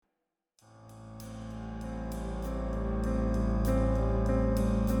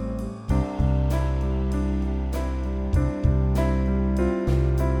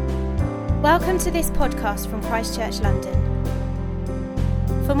Welcome to this podcast from Christ Church London.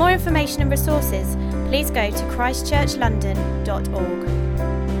 For more information and resources, please go to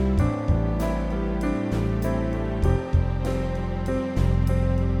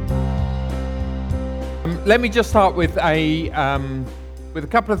christchurchlondon.org. Let me just start with a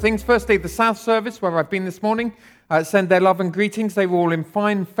couple of things. Firstly, the South Service, where I've been this morning, send their love and greetings. They were all in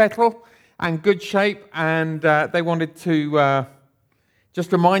fine fettle and good shape, and they wanted to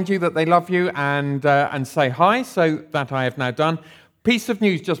just remind you that they love you and say hi, so that I have now done. Piece of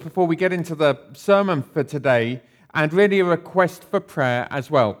news just before we get into the sermon for today, and really a request for prayer as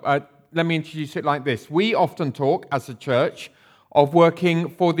well. Let me introduce it like this. We often talk, as a church, of working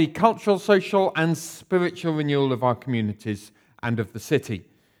for the cultural, social, and spiritual renewal of our communities and of the city.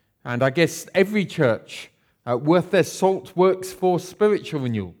 And I guess every church worth their salt works for spiritual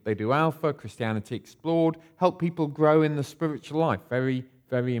renewal. They do Alpha, Christianity Explored, help people grow in the spiritual life. Very,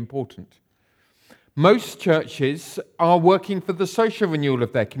 very important. Most churches are working for the social renewal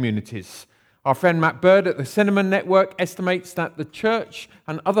of their communities. Our friend Matt Bird at the Cinnamon Network estimates that the church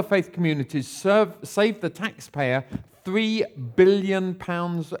and other faith communities save the taxpayer £3 billion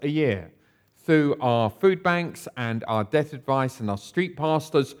a year through our food banks and our debt advice and our street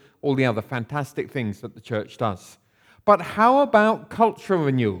pastors, all the other fantastic things that the church does. But how about cultural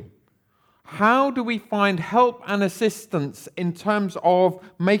renewal? How do we find help and assistance in terms of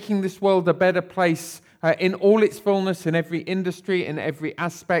making this world a better place in all its fullness, in every industry, in every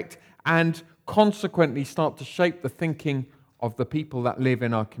aspect, and consequently start to shape the thinking of the people that live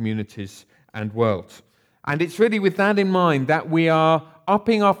in our communities and world? And it's really with that in mind that we are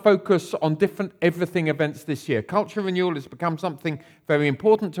upping our focus on different everything events this year. Cultural renewal has become something very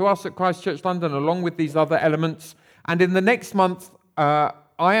important to us at Christ Church London, along with these other elements. And in the next month, I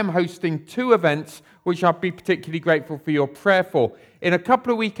am hosting two events which I'll be particularly grateful for your prayer for. In a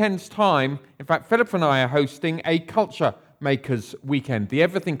couple of weekends' time, in fact, Philip and I are hosting a Culture Makers Weekend, the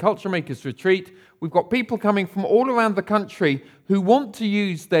Everything Culture Makers Retreat. We've got people coming from all around the country who want to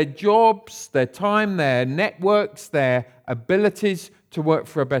use their jobs, their time, their networks, their abilities to work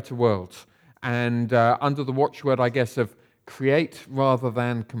for a better world. And under the watchword, I guess, of create rather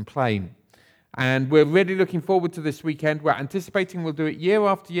than complain. And we're really looking forward to this weekend. We're anticipating we'll do it year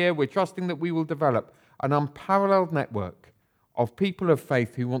after year. We're trusting that we will develop an unparalleled network of people of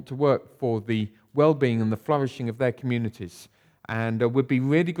faith who want to work for the well-being and the flourishing of their communities. And we'd be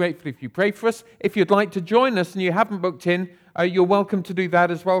really grateful if you pray for us. If you'd like to join us and you haven't booked in, you're welcome to do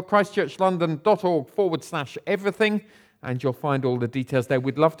that as well. christchurchlondon.org/everything, and you'll find all the details there.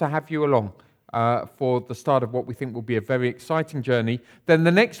 We'd love to have you along for the start of what we think will be a very exciting journey. Then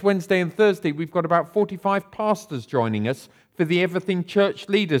the next Wednesday and Thursday, we've got about 45 pastors joining us for the Everything Church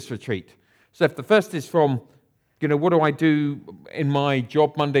Leaders Retreat. So if the first is from, what do I do in my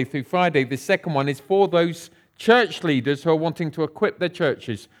job Monday through Friday, the second one is for those church leaders who are wanting to equip their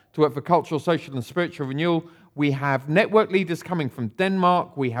churches to work for cultural, social, and spiritual renewal. We have network leaders coming from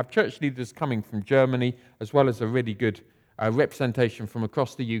Denmark. We have church leaders coming from Germany, as well as a really good representation from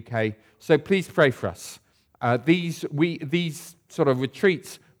across the UK. So please pray for us. These sort of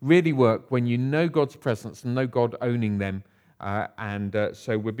retreats really work when you know God's presence and know God owning them.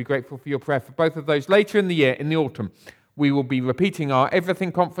 So we'd be grateful for your prayer for both of those. Later in the year, in the autumn, we will be repeating our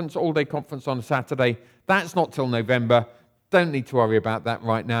Everything Conference, all-day conference on a Saturday. That's not till November. Don't need to worry about that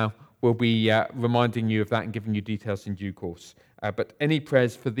right now. We'll be reminding you of that and giving you details in due course. But any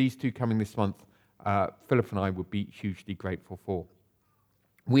prayers for these two coming this month, Philip and I would be hugely grateful for.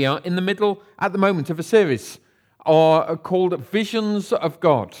 We are in the middle, at the moment, of a series called Visions of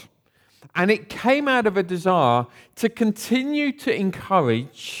God. And it came out of a desire to continue to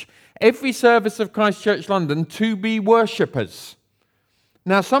encourage every service of Christ Church London to be worshippers.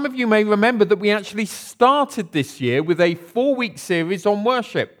 Now, some of you may remember that we actually started this year with a 4-week series on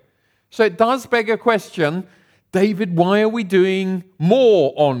worship. So it does beg a question, David, why are we doing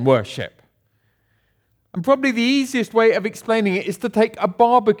more on worship? And probably the easiest way of explaining it is to take a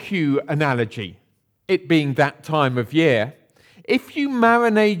barbecue analogy, it being that time of year. If you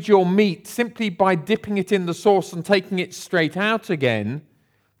marinate your meat simply by dipping it in the sauce and taking it straight out again,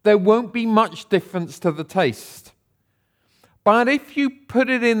 there won't be much difference to the taste. But if you put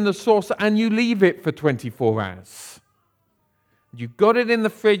it in the sauce and you leave it for 24 hours, you've got it in the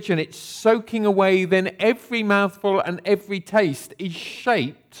fridge and it's soaking away, then every mouthful and every taste is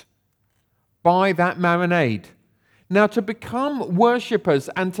shaped by that marinade. Now, to become worshippers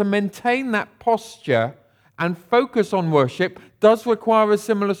and to maintain that posture and focus on worship does require a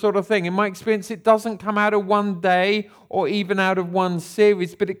similar sort of thing. In my experience, it doesn't come out of one day or even out of one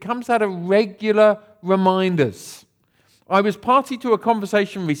series, but it comes out of regular reminders I was party to a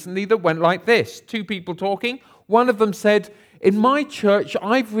conversation recently that went like this. Two people talking. One of them said, in my church,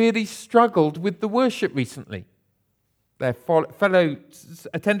 I've really struggled with the worship recently. Their fellow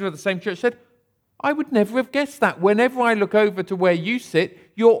attender of the same church said, I would never have guessed that. Whenever I look over to where you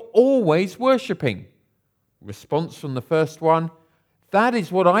sit, you're always worshipping. Response from the first one, that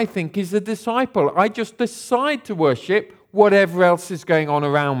is what I think is a disciple. I just decide to worship whatever else is going on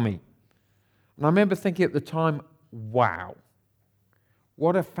around me. And I remember thinking at the time, wow,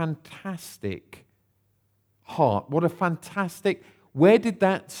 what a fantastic heart. What a fantastic, where did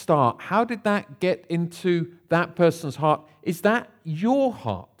that start? How did that get into that person's heart? Is that your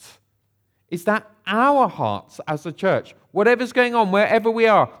heart? Is that our hearts as a church? Whatever's going on, wherever we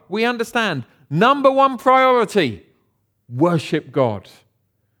are, we understand, number one priority, worship God.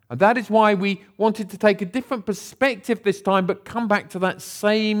 And that is why we wanted to take a different perspective this time, but come back to that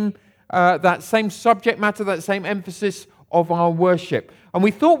same subject matter, that same emphasis of our worship. And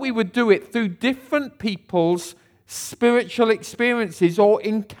we thought we would do it through different people's spiritual experiences or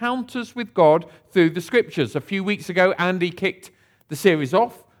encounters with God through the Scriptures. A few weeks ago, Andy kicked the series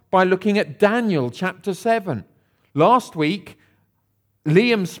off by looking at Daniel chapter 7. Last week,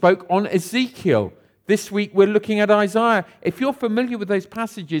 Liam spoke on Ezekiel. This week, we're looking at Isaiah. If you're familiar with those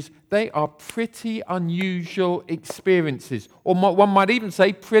passages, they are pretty unusual experiences, or one might even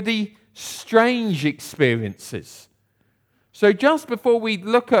say pretty strange experiences. So just before we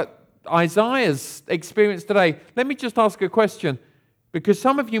look at Isaiah's experience today, let me just ask a question, because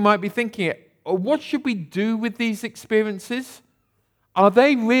some of you might be thinking, what should we do with these experiences? Are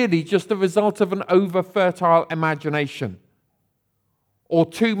they really just a result of an over-fertile imagination? Or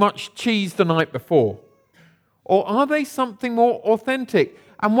too much cheese the night before? Or are they something more authentic?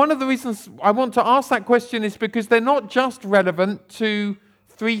 And one of the reasons I want to ask that question is because they're not just relevant to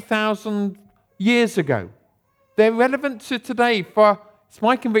 3,000 years ago. They're relevant to today. For it's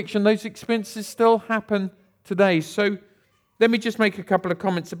my conviction those experiences still happen today. So let me just make a couple of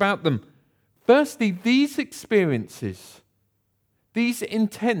comments about them. Firstly, these experiences, these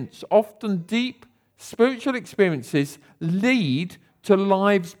intense, often deep spiritual experiences lead to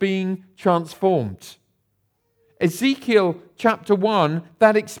lives being transformed. Ezekiel chapter 1,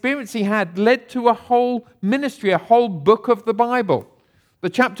 that experience he had led to a whole ministry, a whole book of the Bible. The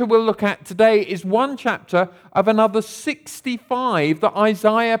chapter we'll look at today is one chapter of another 65 that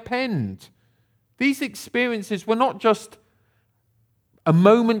Isaiah penned. These experiences were not just a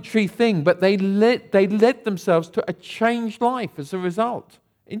momentary thing, but they led themselves to a changed life as a result.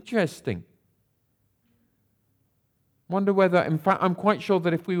 Interesting. Wonder whether, in fact, I'm quite sure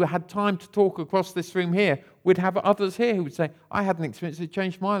that if we had time to talk across this room here, we'd have others here who would say, I had an experience that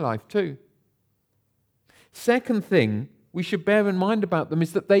changed my life too. Second thing we should bear in mind about them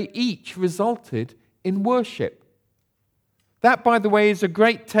is that they each resulted in worship. That, by the way, is a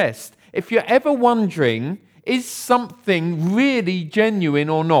great test. If you're ever wondering, is something really genuine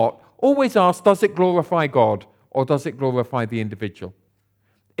or not, always ask, does it glorify God or does it glorify the individual?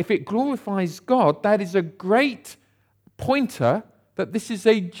 If it glorifies God, that is a great pointer that this is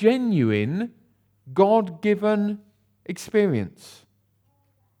a genuine, God-given experience.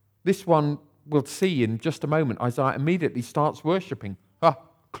 This one we'll see in just a moment. Isaiah immediately starts worshipping.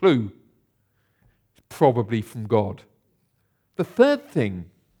 Clue. Probably from God. The third thing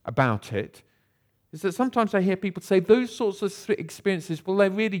about it is that sometimes I hear people say those sorts of experiences, well, they're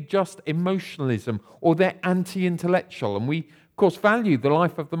really just emotionalism or they're anti-intellectual, and we, of course, value the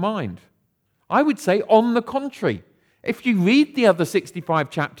life of the mind. I would say, on the contrary, if you read the other 65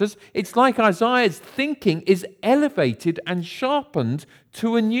 chapters, it's like Isaiah's thinking is elevated and sharpened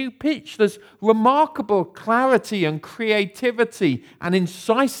to a new pitch. There's remarkable clarity and creativity and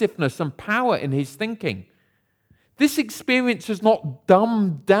incisiveness and power in his thinking. This experience has not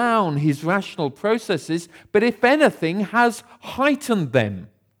dumbed down his rational processes, but if anything, has heightened them.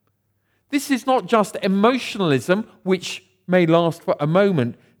 This is not just emotionalism, which may last for a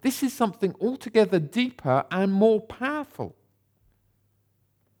moment. This is something altogether deeper and more powerful.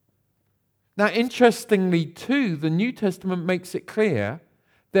 Now, interestingly, too, the New Testament makes it clear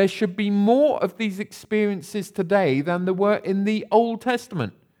there should be more of these experiences today than there were in the Old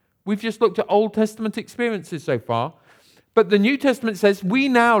Testament. We've just looked at Old Testament experiences so far. But the New Testament says we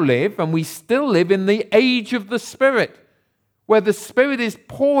now live, and we still live, in the age of the Spirit, where the Spirit is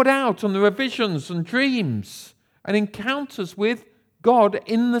poured out on the visions and dreams and encounters with God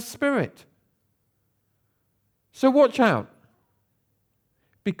in the Spirit. So watch out,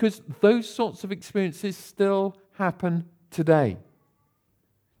 because those sorts of experiences still happen today.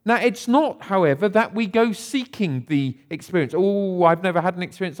 Now, it's not, however, that we go seeking the experience. Oh, I've never had an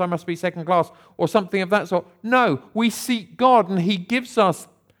experience, I must be second class, or something of that sort. No, we seek God, and He gives us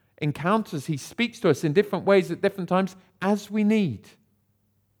encounters. He speaks to us in different ways at different times as we need.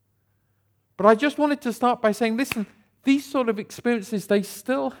 But I just wanted to start by saying, listen, these sort of experiences, they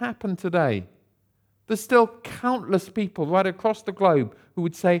still happen today. There's still countless people right across the globe who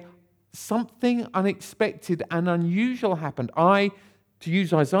would say, something unexpected and unusual happened. To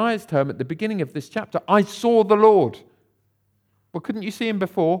use Isaiah's term at the beginning of this chapter, I saw the Lord. Well, couldn't you see Him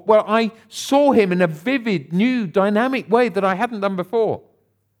before? Well, I saw Him in a vivid, new, dynamic way that I hadn't done before.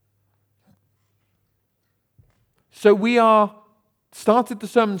 So we started the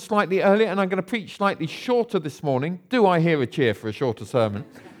sermon slightly earlier, and I'm going to preach slightly shorter this morning. Do I hear a cheer for a shorter sermon?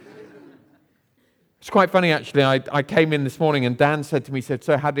 It's quite funny, actually. I came in this morning, and Dan said to me,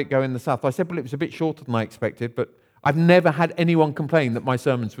 so how did it go in the south? I said, well, it was a bit shorter than I expected, but I've never had anyone complain that my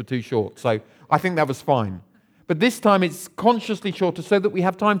sermons were too short, so I think that was fine. But this time it's consciously shorter so that we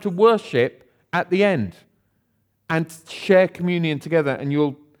have time to worship at the end and share communion together. And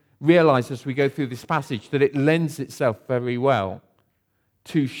you'll realize as we go through this passage that it lends itself very well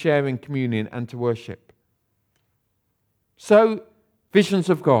to sharing communion and to worship. So, visions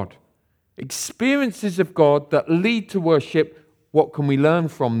of God, experiences of God that lead to worship. What can we learn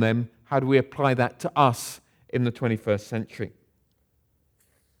from them? How do we apply that to us in the 21st century?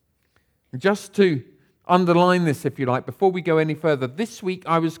 Just to underline this, if you like, before we go any further, this week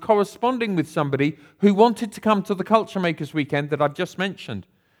I was corresponding with somebody who wanted to come to the Culture Makers Weekend that I've just mentioned.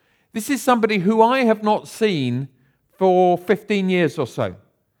 This is somebody who I have not seen for 15 years or so.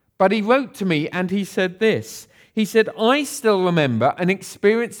 But he wrote to me and he said this. He said, I still remember an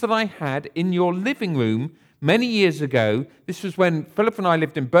experience that I had in your living room many years ago. This was when Philip and I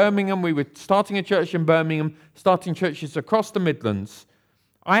lived in Birmingham. We were starting a church in Birmingham, starting churches across the Midlands.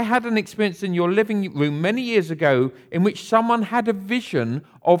 I had an experience in your living room many years ago in which someone had a vision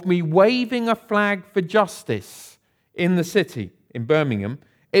of me waving a flag for justice in the city, in Birmingham.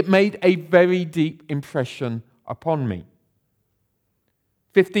 It made a very deep impression upon me.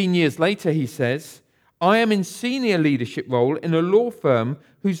 15 years later, he says, I am in senior leadership role in a law firm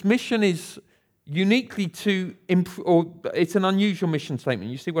whose mission is uniquely to improve, or it's an unusual mission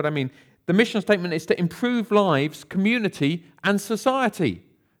statement. You see what I mean? The mission statement is to improve lives, community, and society.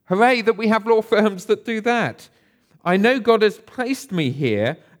 Hooray that we have law firms that do that. I know God has placed me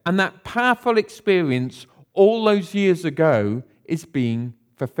here, and that powerful experience all those years ago is being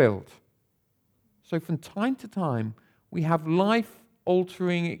fulfilled. So from time to time, we have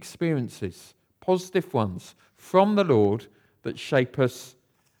life-altering experiences, positive ones, from the Lord that shape us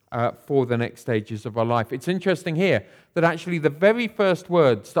for the next stages of our life. It's interesting here that actually the very first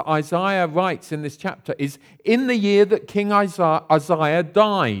words that Isaiah writes in this chapter is in the year that King Isaiah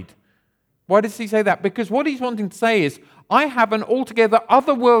died. Why does he say that? Because what he's wanting to say is, I have an altogether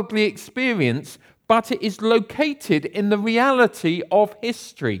otherworldly experience, but it is located in the reality of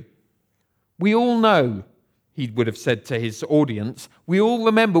history. We all know, he would have said to his audience, we all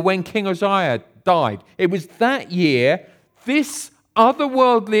remember when King Uzziah died. It was that year. This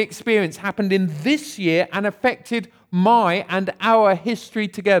otherworldly experience happened in this year and affected my and our history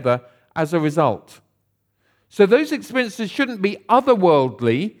together as a result. So those experiences shouldn't be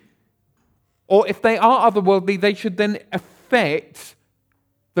otherworldly, or if they are otherworldly, they should then affect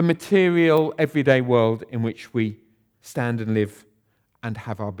the material, everyday world in which we stand and live and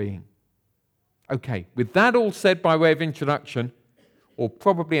have our being. Okay, with that all said by way of introduction, or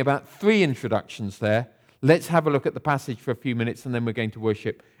probably about 3 introductions there, let's have a look at the passage for a few minutes, and then we're going to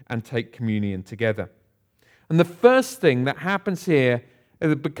worship and take communion together. And the first thing that happens here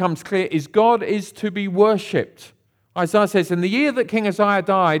that becomes clear is God is to be worshipped. Isaiah says, in the year that King Uzziah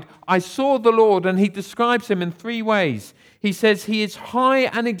died, I saw the Lord, and he describes him in 3 ways. He says he is high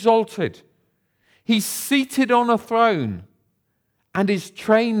and exalted. He's seated on a throne, and his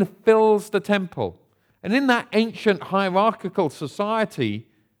train fills the temple. And in that ancient hierarchical society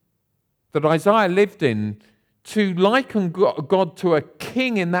that Isaiah lived in, to liken God to a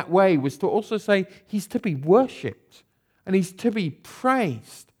king in that way was to also say he's to be worshipped and he's to be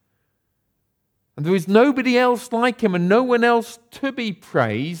praised. And there is nobody else like him and no one else to be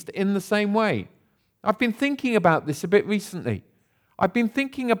praised in the same way. I've been thinking about this a bit recently. I've been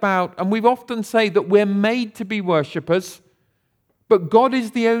thinking about, and we've often say that we're made to be worshippers, but God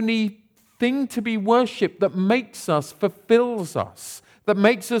is the only thing to be worshipped that makes us, fulfills us, that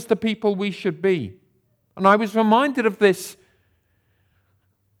makes us the people we should be. And I was reminded of this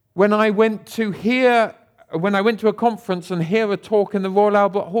when I went to a conference and hear a talk in the Royal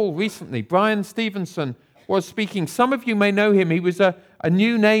Albert Hall recently. Brian Stevenson was speaking. Some of you may know him. He was a a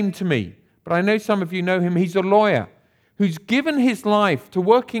new name to me, but I know some of you know him. He's a lawyer who's given his life to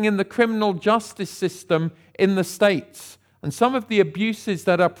working in the criminal justice system in the States and some of the abuses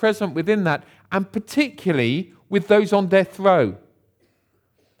that are present within that, and particularly with those on death row.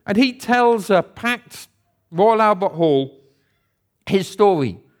 And he tells a packed Royal Albert Hall his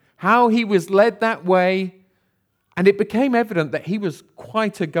story, how he was led that way, and it became evident that he was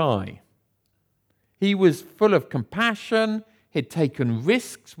quite a guy. He was full of compassion. He'd taken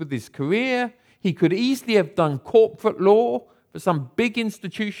risks with his career. He could easily have done corporate law for some big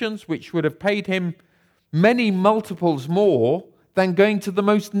institutions, which would have paid him many multiples more than going to the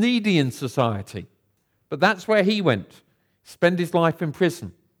most needy in society. But that's where he went, spend his life in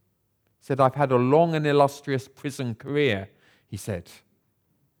prison. He said, I've had a long and illustrious prison career, he said.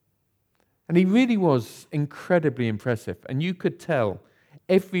 And he really was incredibly impressive. And you could tell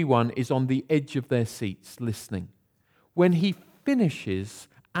everyone is on the edge of their seats listening. When he finishes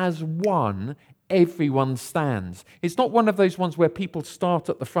as one, everyone stands. It's not one of those ones where people start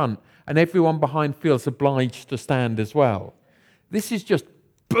at the front and everyone behind feels obliged to stand as well. This is just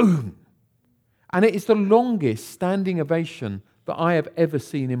boom. And it is the longest standing ovation that I have ever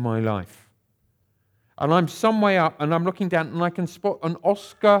seen in my life. And I'm some way up and I'm looking down and I can spot an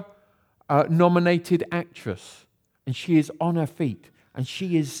Oscar-nominated actress. And she is on her feet and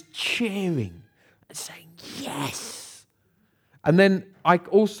she is cheering and saying, yes. And then I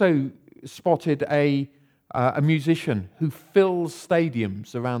also spotted a musician who fills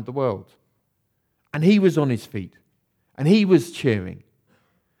stadiums around the world. And he was on his feet. And he was cheering.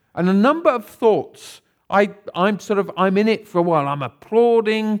 And a number of thoughts. I'm in it for a while. I'm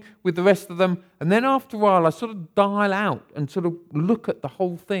applauding with the rest of them. And then after a while, I sort of dial out and sort of look at the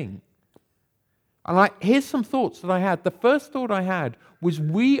whole thing. And here's some thoughts that I had. The first thought I had was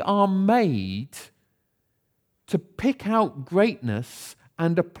we are made to pick out greatness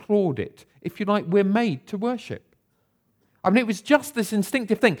and applaud it. If you like, we're made to worship. I mean, it was just this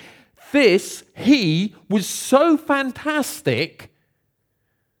instinctive thing. He was so fantastic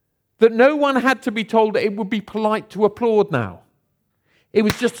that no one had to be told that it would be polite to applaud now. It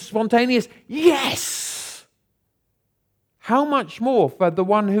was just a spontaneous, yes! How much more for the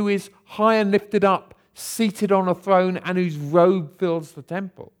one who is high and lifted up, seated on a throne, and whose robe fills the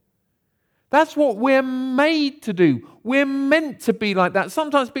temple? That's what we're made to do. We're meant to be like that.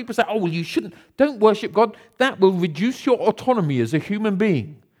 Sometimes people say, oh, well, you don't worship God. That will reduce your autonomy as a human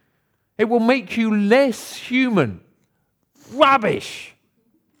being. It will make you less human. Rubbish.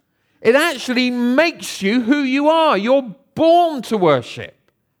 It actually makes you who you are. You're born to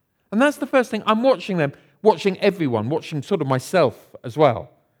worship. And that's the first thing. I'm watching them, watching everyone, watching sort of myself as well,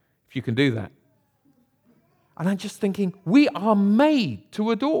 if you can do that. And I'm just thinking, we are made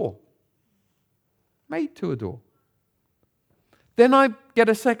to adore. Made to adore. Then I get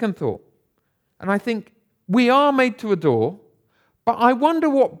a second thought. And I think, we are made to adore, but I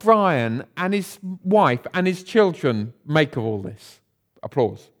wonder what Brian and his wife and his children make of all this.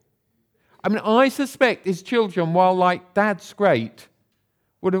 Applause. I mean, I suspect his children, while like, Dad's great,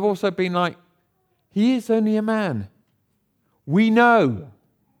 would have also been like, he is only a man. We know.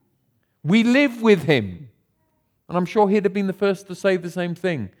 We live with him. And I'm sure he'd have been the first to say the same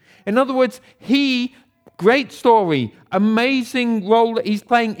thing. In other words, great story, amazing role that he's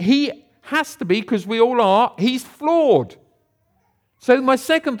playing. He has to be, because we all are, he's flawed. So my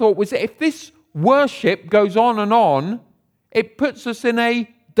second thought was that if this worship goes on, it puts us in a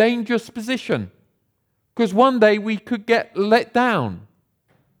dangerous position. Because one day we could get let down.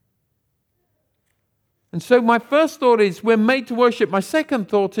 And so my first thought is, we're made to worship. My second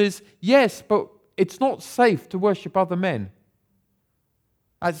thought is, yes, but it's not safe to worship other men.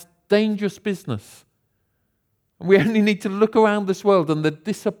 That's dangerous business. And we only need to look around this world and the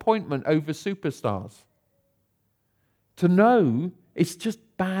disappointment over superstars to know it's just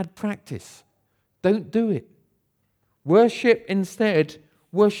bad practice. Don't do it. Worship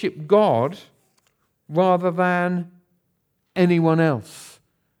God rather than anyone else.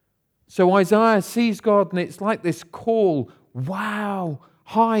 So Isaiah sees God and it's like this call, wow,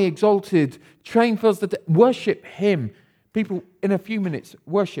 high, exalted, train fills the worship him. People, in a few minutes,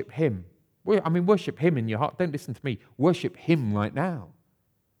 worship him. Worship him in your heart. Don't listen to me. Worship him right now.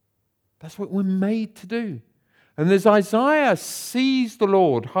 That's what we're made to do. And as Isaiah sees the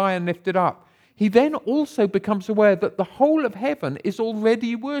Lord high and lifted up, he then also becomes aware that the whole of heaven is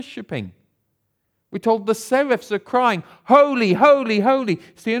already worshipping. We're told the seraphs are crying, holy, holy, holy.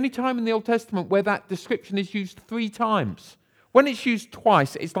 It's the only time in the Old Testament where that description is used 3 times. When it's used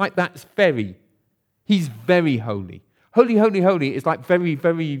twice, it's like that's very. He's very holy. Holy, holy, holy is like very,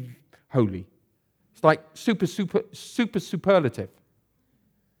 very holy. It's like super superlative.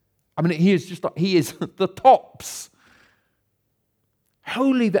 I mean, he is the tops.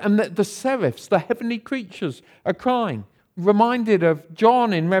 Holy, and the seraphs, the heavenly creatures, are crying. Reminded of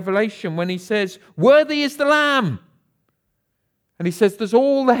John in Revelation when he says, "Worthy is the Lamb." And he says, there's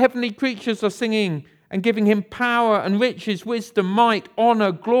all the heavenly creatures are singing and giving him power and riches, wisdom, might,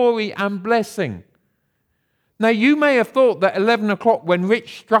 honor, glory, and blessing. Now, you may have thought that 11 o'clock, when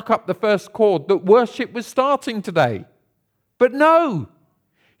Rich struck up the first chord, that worship was starting today. But no,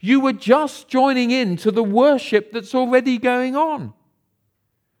 you were just joining in to the worship that's already going on.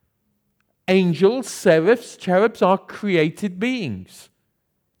 Angels, seraphs, cherubs are created beings,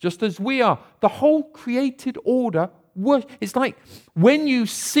 just as we are. The whole created order, it's like when you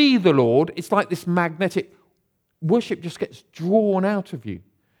see the Lord, it's like this magnetic worship just gets drawn out of you.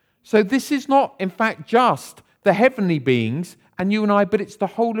 So this is not, in fact, just the heavenly beings and you and I, but it's the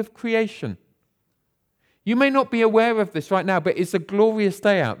whole of creation. You may not be aware of this right now, but it's a glorious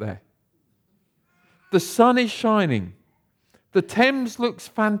day out there. The sun is shining. The Thames looks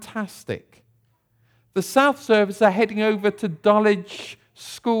fantastic. The South Service are heading over to Dulwich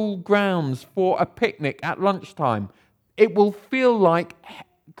School grounds for a picnic at lunchtime. It will feel like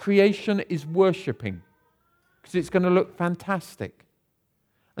creation is worshipping because it's going to look fantastic.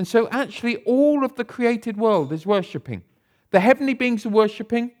 And so actually all of the created world is worshipping. The heavenly beings are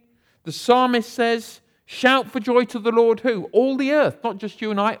worshipping. The psalmist says, shout for joy to the Lord who? All the earth, not just you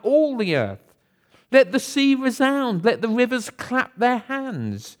and I, all the earth. Let the sea resound. Let the rivers clap their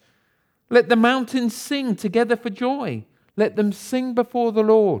hands. Let the mountains sing together for joy. Let them sing before the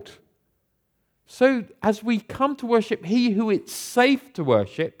Lord. So as we come to worship, he who it's safe to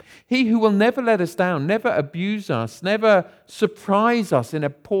worship, he who will never let us down, never abuse us, never surprise us in a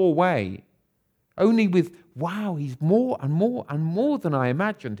poor way, only with, wow, he's more and more and more than I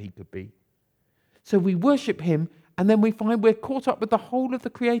imagined he could be. So we worship him, and then we find we're caught up with the whole of the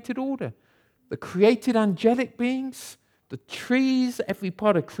created order. The created angelic beings, the trees, every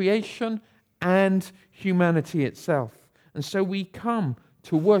part of creation, and humanity itself. And so we come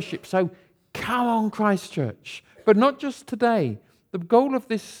to worship. So come on, Christchurch. But not just today. The goal of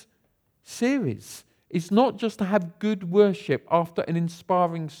this series is not just to have good worship after an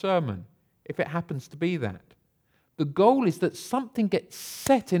inspiring sermon, if it happens to be that. The goal is that something gets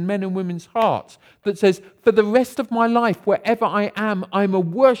set in men and women's hearts that says, for the rest of my life, wherever I am, I'm a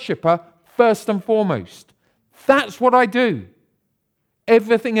worshipper first and foremost. That's what I do.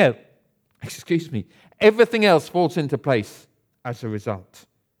 Everything else falls into place as a result.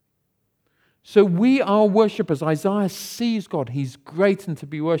 So we are worshippers. Isaiah sees God. He's great and to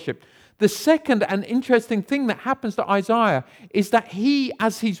be worshipped. The second and interesting thing that happens to Isaiah is that he,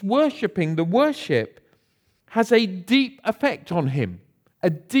 as he's worshipping, the worship has a deep effect on him. A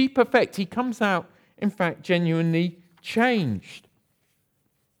deep effect. He comes out, in fact, genuinely changed.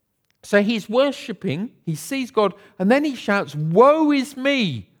 So he's worshipping, he sees God, and then he shouts, woe is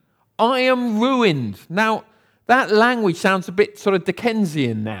me, I am ruined. Now, that language sounds a bit sort of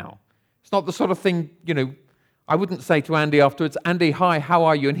Dickensian now. It's not the sort of thing, I wouldn't say to Andy afterwards, Andy, hi, how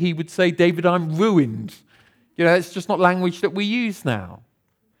are you? And he would say, David, I'm ruined. It's just not language that we use now.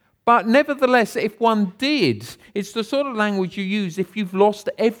 But nevertheless, if one did, it's the sort of language you use if you've lost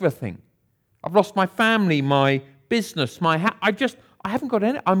everything. I've lost my family, my business, I haven't got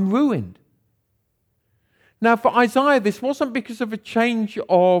any, I'm ruined. Now for Isaiah, this wasn't because of a change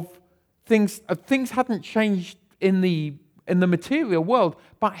of things. Things hadn't changed in the material world,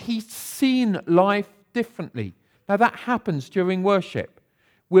 but he's seen life differently. Now that happens during worship.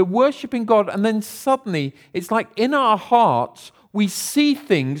 We're worshiping God, and then suddenly it's like in our hearts we see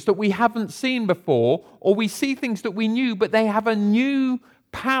things that we haven't seen before, or we see things that we knew, but they have a new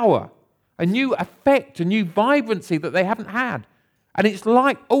power, a new effect, a new vibrancy that they haven't had. And it's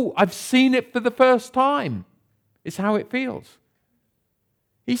like, oh, I've seen it for the first time. It's how it feels.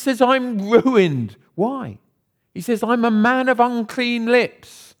 He says, I'm ruined. Why? He says, I'm a man of unclean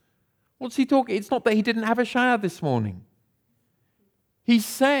lips. What's he talking? It's not that he didn't have a shower this morning. He's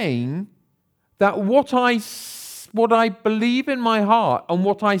saying that what I believe in my heart and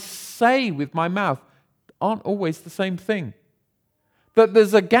what I say with my mouth aren't always the same thing. That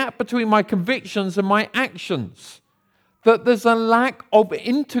there's a gap between my convictions and my actions. That there's a lack of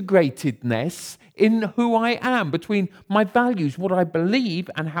integratedness in who I am, between my values, what I believe,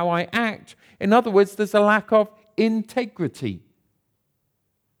 and how I act. In other words, there's a lack of integrity.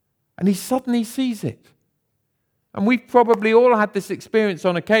 And he suddenly sees it. And we've probably all had this experience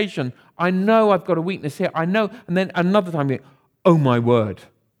on occasion. I know I've got a weakness here. I know. And then another time, oh my word.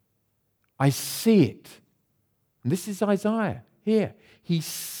 I see it. And this is Isaiah here. He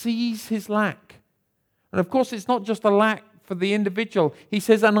sees his lack. And of course, it's not just a lack for the individual. He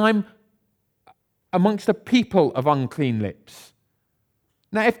says, and I'm amongst a people of unclean lips.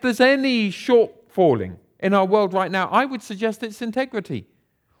 Now, if there's any shortfalling in our world right now, I would suggest it's integrity.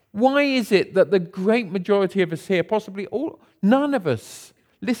 Why is it that the great majority of us here, possibly none of us,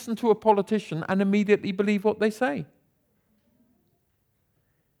 listen to a politician and immediately believe what they say?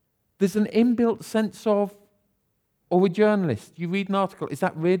 There's an inbuilt sense of, or a journalist, you read an article, is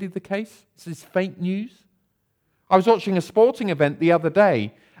that really the case? Is this fake news? I was watching a sporting event the other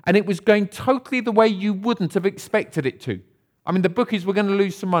day, and it was going totally the way you wouldn't have expected it to. I mean, the bookies were going to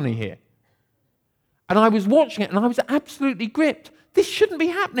lose some money here. And I was watching it, and I was absolutely gripped. This shouldn't be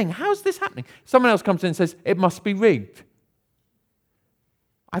happening. How's this happening? Someone else comes in and says, it must be rigged.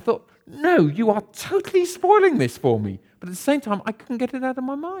 I thought, no, you are totally spoiling this for me. But at the same time, I couldn't get it out of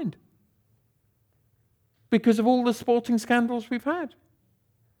my mind because of all the sporting scandals we've had.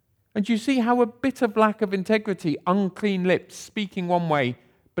 And you see how a bit of lack of integrity, unclean lips, speaking one way,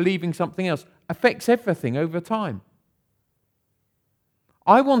 believing something else, affects everything over time.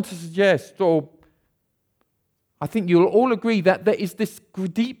 I want to suggest, or I think you'll all agree, that there is this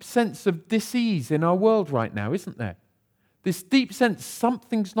deep sense of dis-ease in our world right now, isn't there? This deep sense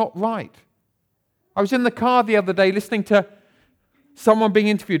something's not right. I was in the car the other day listening to someone being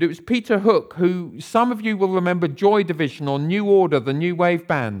interviewed. It was Peter Hook, who some of you will remember Joy Division or New Order, the New Wave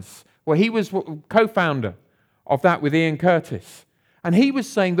bands. Well, he was co-founder of that with Ian Curtis. And he was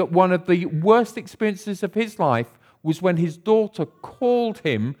saying that one of the worst experiences of his life was when his daughter called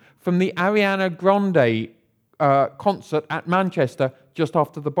him from the Ariana Grande concert at Manchester just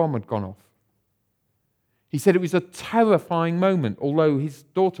after the bomb had gone off. He said it was a terrifying moment, although his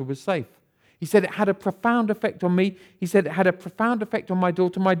daughter was safe. He said it had a profound effect on me. He said it had a profound effect on my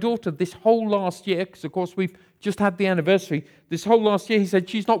daughter. My daughter, this whole last year, because of course we've just had the anniversary, this whole last year, he said,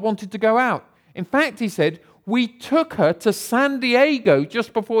 she's not wanted to go out. In fact, he said, we took her to San Diego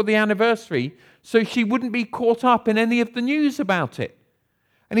just before the anniversary so she wouldn't be caught up in any of the news about it.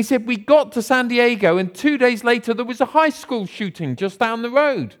 And he said, we got to San Diego and 2 days later there was a high school shooting just down the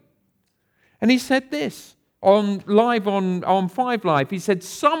road. And he said this on 5 Live. He said,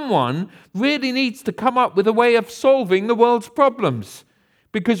 someone really needs to come up with a way of solving the world's problems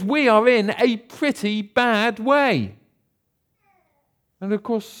because we are in a pretty bad way. And of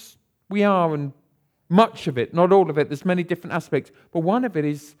course, we are, and much of it, not all of it, there's many different aspects, but one of it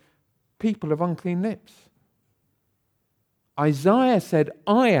is people of unclean lips. Isaiah said,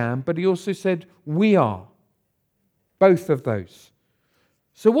 I am, but he also said, we are. Both of those.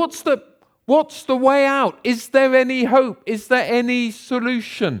 So what's the way out? Is there any hope? Is there any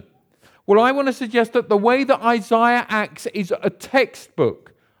solution? Well, I want to suggest that the way that Isaiah acts is a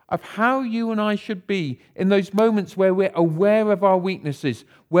textbook of how you and I should be in those moments where we're aware of our weaknesses,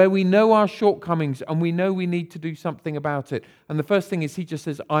 where we know our shortcomings and we know we need to do something about it. And the first thing is he just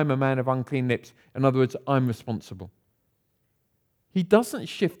says, I'm a man of unclean lips. In other words, I'm responsible. He doesn't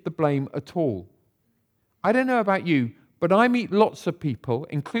shift the blame at all. I don't know about you, but I meet lots of people,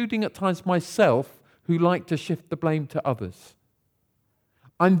 including at times myself, who like to shift the blame to others.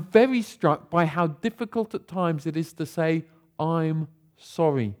 I'm very struck by how difficult at times it is to say, I'm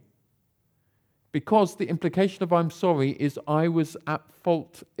sorry. Because the implication of I'm sorry is I was at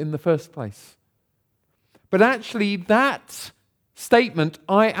fault in the first place. But actually that statement,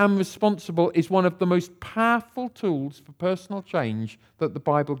 I am responsible, is one of the most powerful tools for personal change that the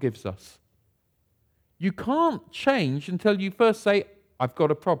Bible gives us. You can't change until you first say, I've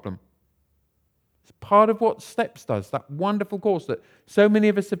got a problem. It's part of what Steps does, that wonderful course that so many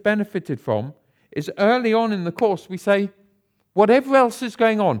of us have benefited from, is early on in the course we say, whatever else is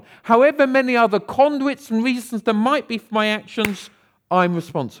going on, however many other conduits and reasons there might be for my actions, I'm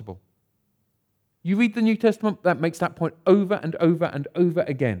responsible. You read the New Testament, that makes that point over and over and over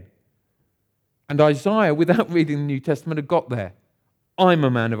again. And Isaiah, without reading the New Testament, had got there. I'm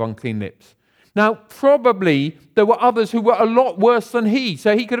a man of unclean lips. Now, probably there were others who were a lot worse than he,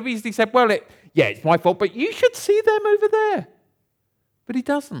 so he could have easily said, well, it's my fault, but you should see them over there. But he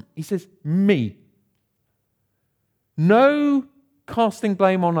doesn't. He says, me. No casting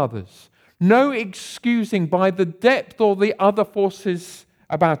blame on others. No excusing by the depth or the other forces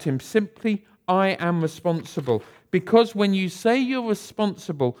about him. Simply, I am responsible. Because when you say you're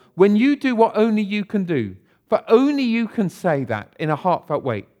responsible, when you do what only you can do, for only you can say that in a heartfelt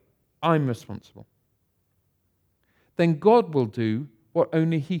way, I'm responsible, then God will do what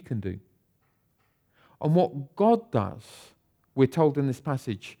only He can do. And what God does, we're told in this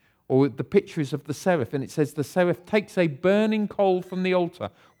passage, or the pictures of the seraph, and it says the seraph takes a burning coal from the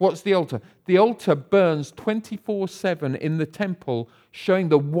altar. What's the altar? The altar burns 24/7 in the temple, showing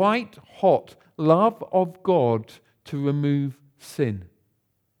the white-hot love of God to remove sin.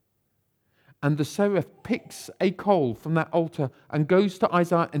 And the seraph picks a coal from that altar and goes to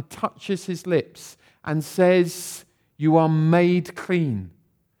Isaiah and touches his lips and says, "You are made clean.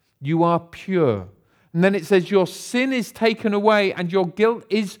 You are pure." And then it says, "Your sin is taken away and your guilt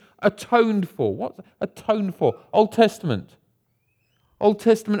is atoned for." What's atoned for? Old Testament. Old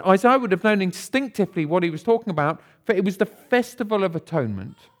Testament, Isaiah would have known instinctively what he was talking about, for it was the festival of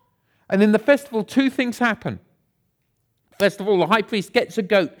atonement. And in the festival, two things happen. First of all, the high priest gets a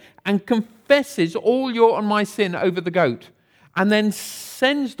goat and confesses all your and my sin over the goat, and then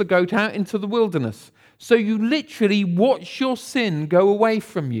sends the goat out into the wilderness. So you literally watch your sin go away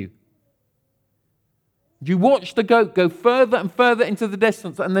from you. You watch the goat go further and further into the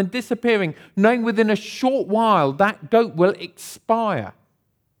distance and then disappearing, knowing within a short while that goat will expire.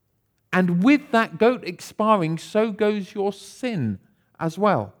 And with that goat expiring, so goes your sin as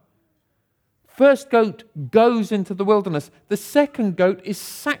well. First goat goes into the wilderness. The second goat is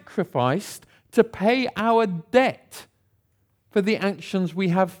sacrificed to pay our debt for the actions we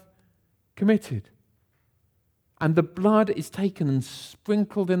have committed. And the blood is taken and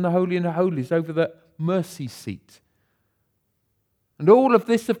sprinkled in the Holy of Holies over the mercy seat. And all of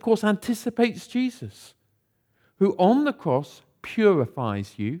this, of course, anticipates Jesus, who on the cross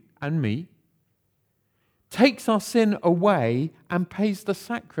purifies you and me, takes our sin away and pays the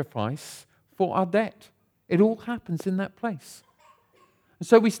sacrifice for our debt. It all happens in that place. And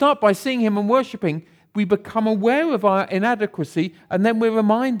so we start by seeing him and worshipping. We become aware of our inadequacy, and then we're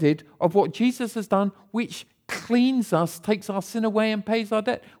reminded of what Jesus has done, which cleans us, takes our sin away, and pays our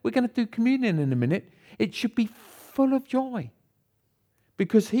debt. We're going to do communion in a minute. It should be full of joy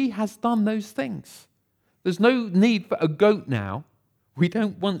because he has done those things. There's no need for a goat now. We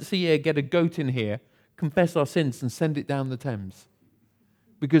don't once a year get a goat in here, confess our sins, and send it down the Thames.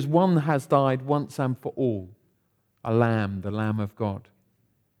 Because one has died once and for all, a lamb, the Lamb of God.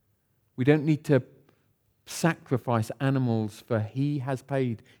 We don't need to sacrifice animals, for he has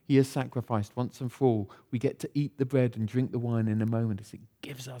paid. He has sacrificed once and for all. We get to eat the bread and drink the wine in a moment as it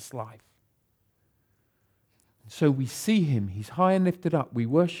gives us life. So we see him. He's high and lifted up. We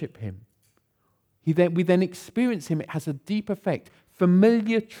worship him. We then experience him. It has a deep effect.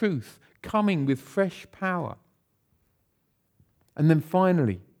 Familiar truth coming with fresh power. And then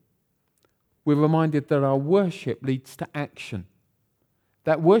finally, we're reminded that our worship leads to action.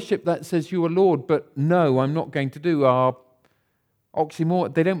 That worship that says you are Lord, but no, I'm not going to do, are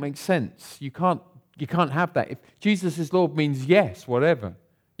oxymoron. They don't make sense. You can't have that. If Jesus is Lord means yes, whatever.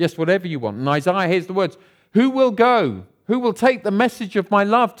 Yes, whatever you want. And Isaiah hears the words, who will go? Who will take the message of my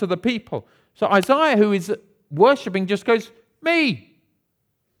love to the people? So Isaiah, who is worshipping, just goes, me.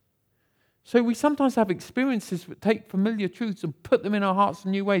 So we sometimes have experiences that take familiar truths and put them in our hearts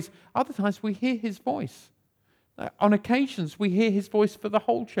in new ways. Other times we hear his voice. On occasions we hear his voice for the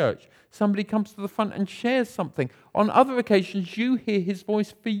whole church. Somebody comes to the front and shares something. On other occasions you hear his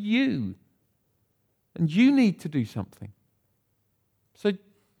voice for you. And you need to do something. So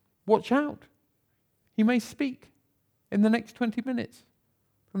watch out. He may speak in the next 20 minutes.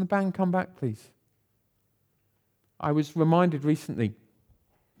 Can the band come back, please? I was reminded recently,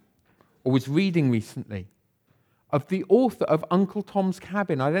 or was reading recently, of the author of Uncle Tom's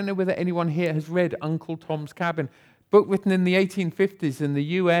Cabin. I don't know whether anyone here has read Uncle Tom's Cabin, book written in the 1850s in the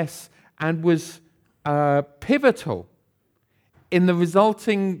US and was pivotal in the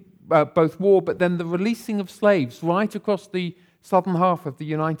resulting both war, but then the releasing of slaves right across the southern half of the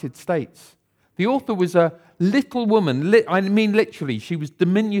United States. The author was a little woman, I mean literally, she was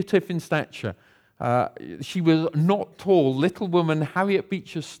diminutive in stature. She was not tall, little woman, Harriet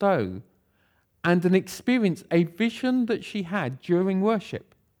Beecher Stowe. And an experience, a vision that she had during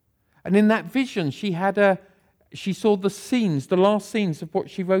worship. And in that vision, she saw the scenes, the last scenes of what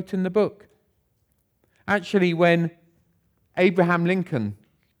she wrote in the book. Actually, when Abraham Lincoln,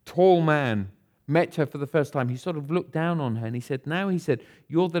 tall man, met her for the first time, he sort of looked down on her and he said,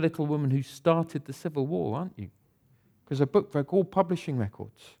 you're the little woman who started the Civil War, aren't you? Because her book broke all publishing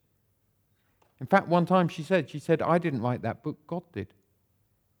records. In fact, one time she said, I didn't write that book, God did.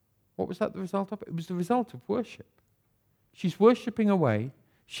 What was that the result of? It was the result of worship. She's worshipping away,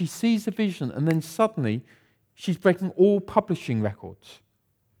 she sees a vision, and then suddenly she's breaking all publishing records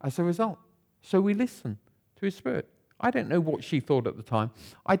as a result. So we listen to his spirit. I don't know what she thought at the time.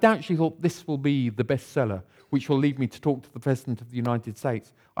 I doubt she thought this will be the bestseller, which will lead me to talk to the President of the United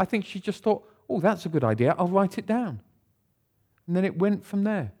States. I think she just thought, oh, that's a good idea, I'll write it down. And then it went from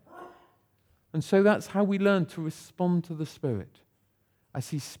there. And so that's how we learn to respond to the Spirit as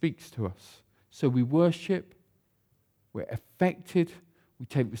he speaks to us. So we worship, we're affected, we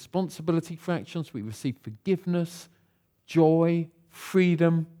take responsibility for actions, we receive forgiveness, joy,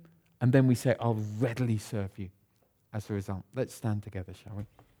 freedom, and then we say, I'll readily serve you as a result. Let's stand together, shall we?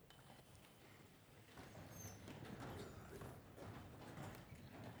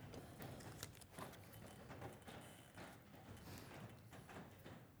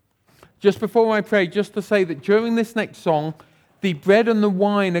 Just before I pray, just to say that during this next song, the bread and the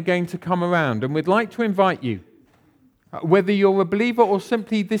wine are going to come around, and we'd like to invite you, whether you're a believer or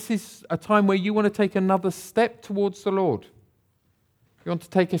simply this is a time where you want to take another step towards the Lord. You want to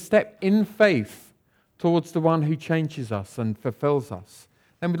take a step in faith towards the one who changes us and fulfills us.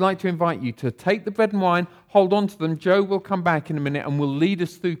 Then we'd like to invite you to take the bread and wine, hold on to them. Joe will come back in a minute and will lead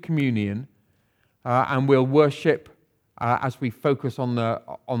us through communion, and we'll worship as we focus on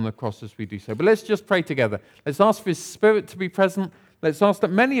the cross as we do so. But let's just pray together. Let's ask for His Spirit to be present. Let's ask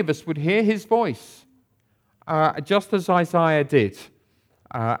that many of us would hear His voice, just as Isaiah did,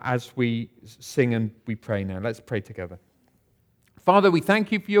 as we sing and we pray now. Let's pray together. Father, we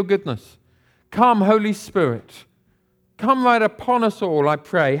thank you for your goodness. Come, Holy Spirit. Come right upon us all, I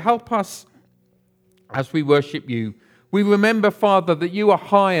pray. Help us as we worship you. We remember, Father, that you are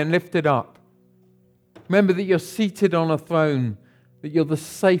high and lifted up. Remember that you're seated on a throne, that you're the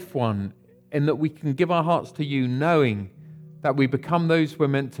safe one, and that we can give our hearts to you knowing that we become those we're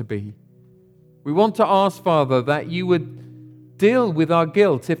meant to be. We want to ask, Father, that you would deal with our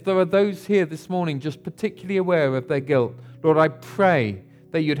guilt. If there are those here this morning just particularly aware of their guilt, Lord, I pray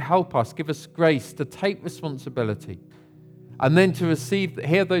that you'd help us, give us grace to take responsibility and then to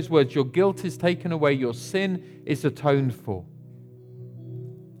hear those words, your guilt is taken away, your sin is atoned for.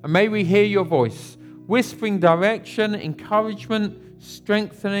 And may we hear your voice, whispering direction, encouragement,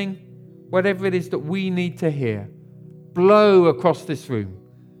 strengthening, whatever it is that we need to hear. Blow across this room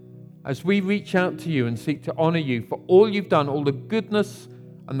as we reach out to you and seek to honor you for all you've done, all the goodness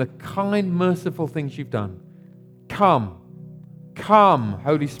and the kind, merciful things you've done. Come,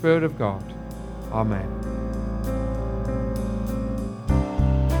 Holy Spirit of God. Amen.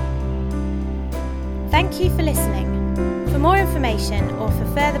 Thank you for listening. For more information or for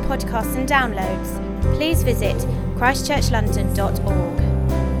further podcasts and downloads, please visit christchurchlondon.org.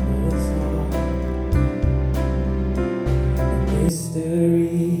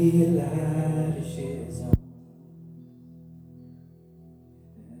 Mystery lashes on as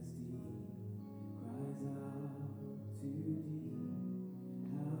deep cries out to thee,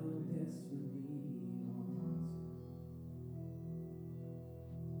 how desperately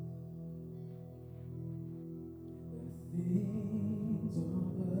wants the things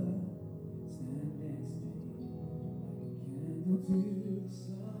of earth stand next to you like a candle to the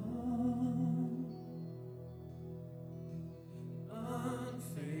sun.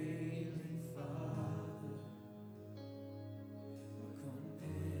 Unfailing Father, what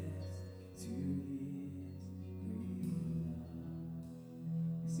compares to His great love?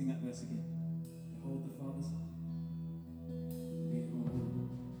 Sing that verse again. Behold the Father's heart. Behold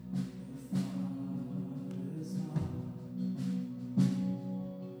the Father's heart.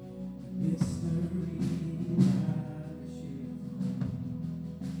 The mystery lavishes on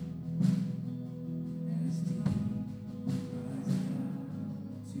as deep cries out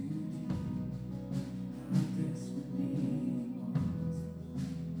to thee, how desperately wants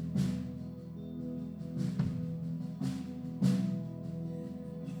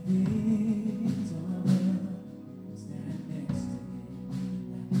things on earth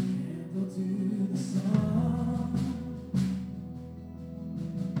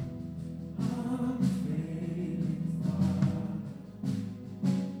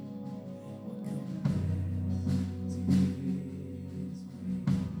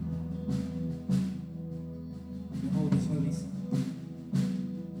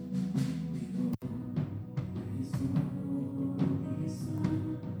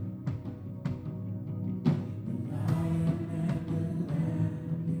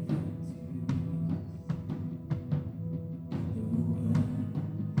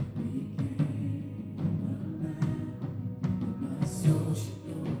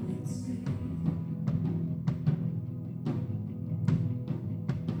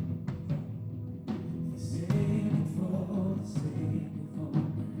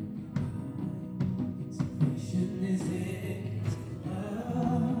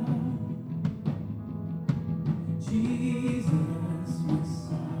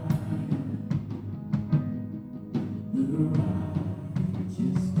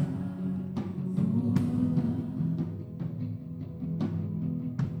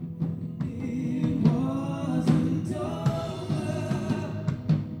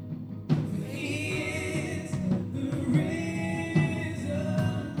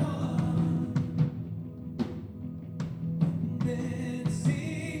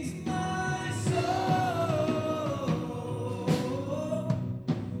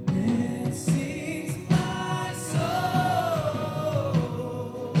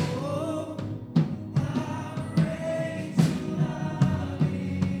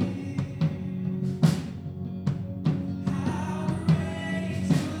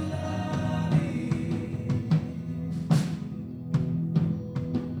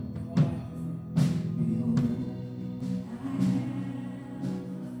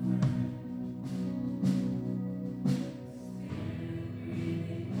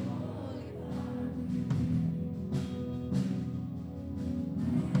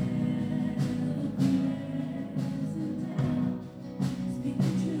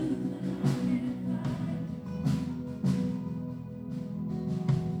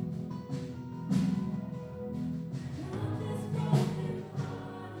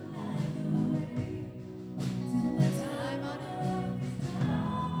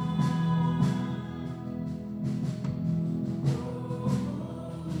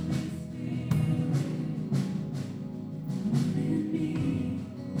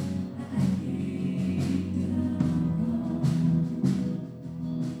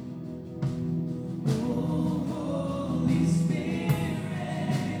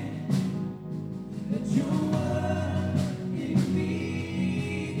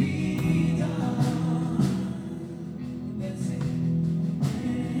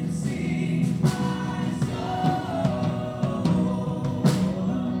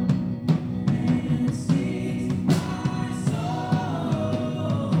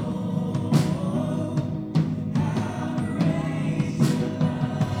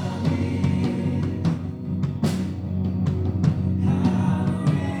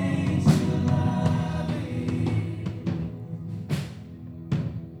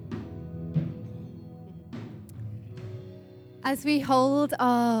As we hold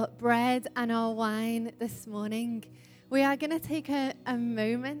our bread and our wine this morning, we are going to take a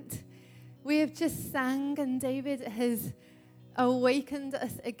moment. We have just sang, and David has awakened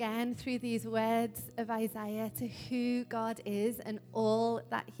us again through these words of Isaiah to who God is and all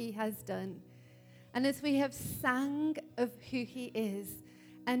that he has done. And as we have sang of who he is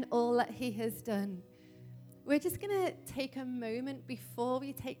and all that he has done, we're just going to take a moment before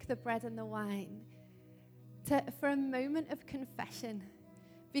we take the bread and the wine for a moment of confession,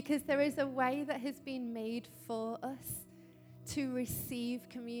 because there is a way that has been made for us to receive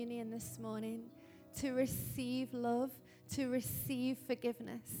communion this morning, to receive love, to receive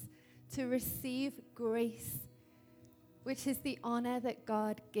forgiveness, to receive grace, which is the honor that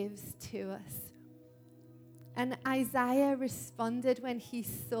God gives to us. And Isaiah responded when he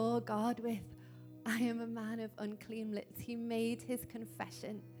saw God with, "I am a man of unclean lips." He made his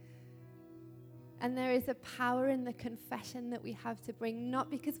confession. And there is a power in the confession that we have to bring, not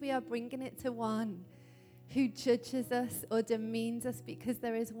because we are bringing it to one who judges us or demeans us, because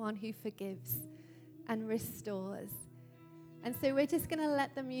there is one who forgives and restores. And so we're just going to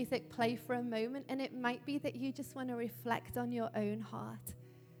let the music play for a moment, and it might be that you just want to reflect on your own heart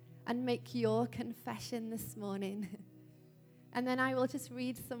and make your confession this morning. And then I will just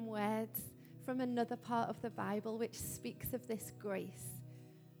read some words from another part of the Bible which speaks of this grace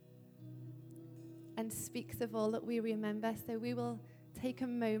and speaks of all that we remember. So we will take a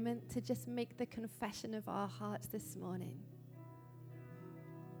moment to just make the confession of our hearts this morning.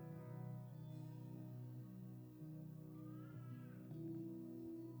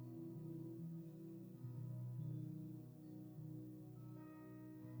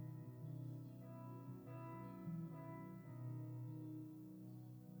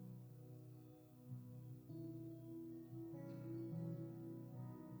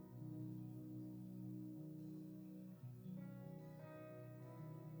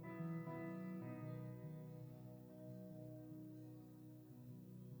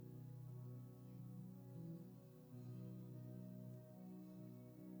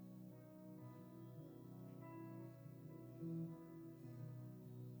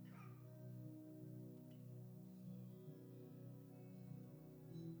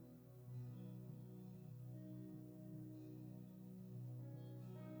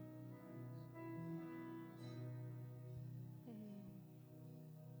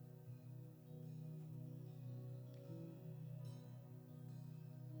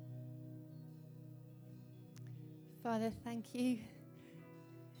 Father, thank you.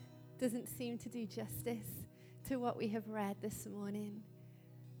 Doesn't seem to do justice to what we have read this morning.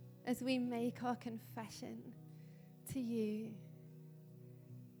 As we make our confession to you,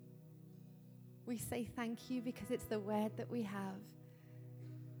 we say thank you because it's the word that we have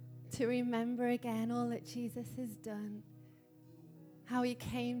to remember again all that Jesus has done, how he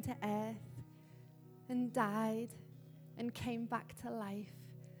came to earth and died and came back to life,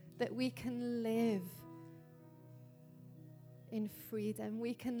 that we can live in freedom.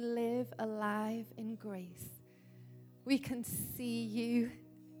 We can live alive in grace. We can see you.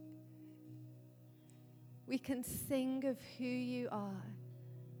 We can sing of who you are.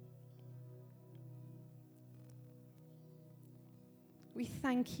 We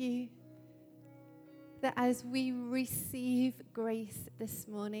thank you that as we receive grace this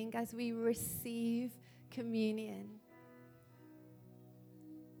morning, as we receive communion,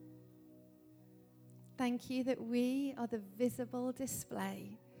 thank you that we are the visible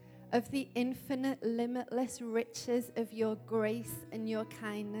display of the infinite, limitless riches of your grace and your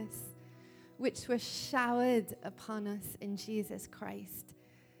kindness, which were showered upon us in Jesus Christ.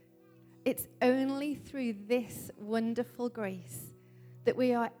 It's only through this wonderful grace that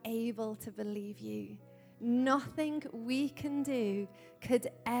we are able to believe you. Nothing we can do could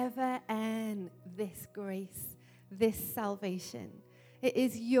ever earn this grace, this salvation. It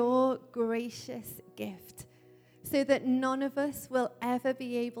is your gracious gift, so that none of us will ever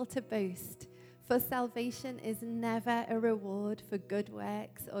be able to boast, for salvation is never a reward for good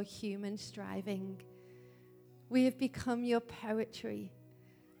works or human striving. We have become your poetry,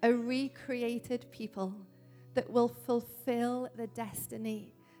 a recreated people that will fulfill the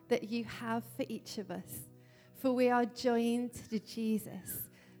destiny that you have for each of us, for we are joined to Jesus,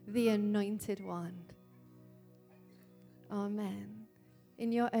 the Anointed One. Amen.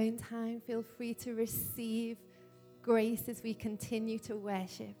 In your own time, feel free to receive grace as we continue to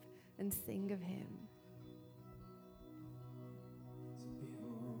worship and sing of him.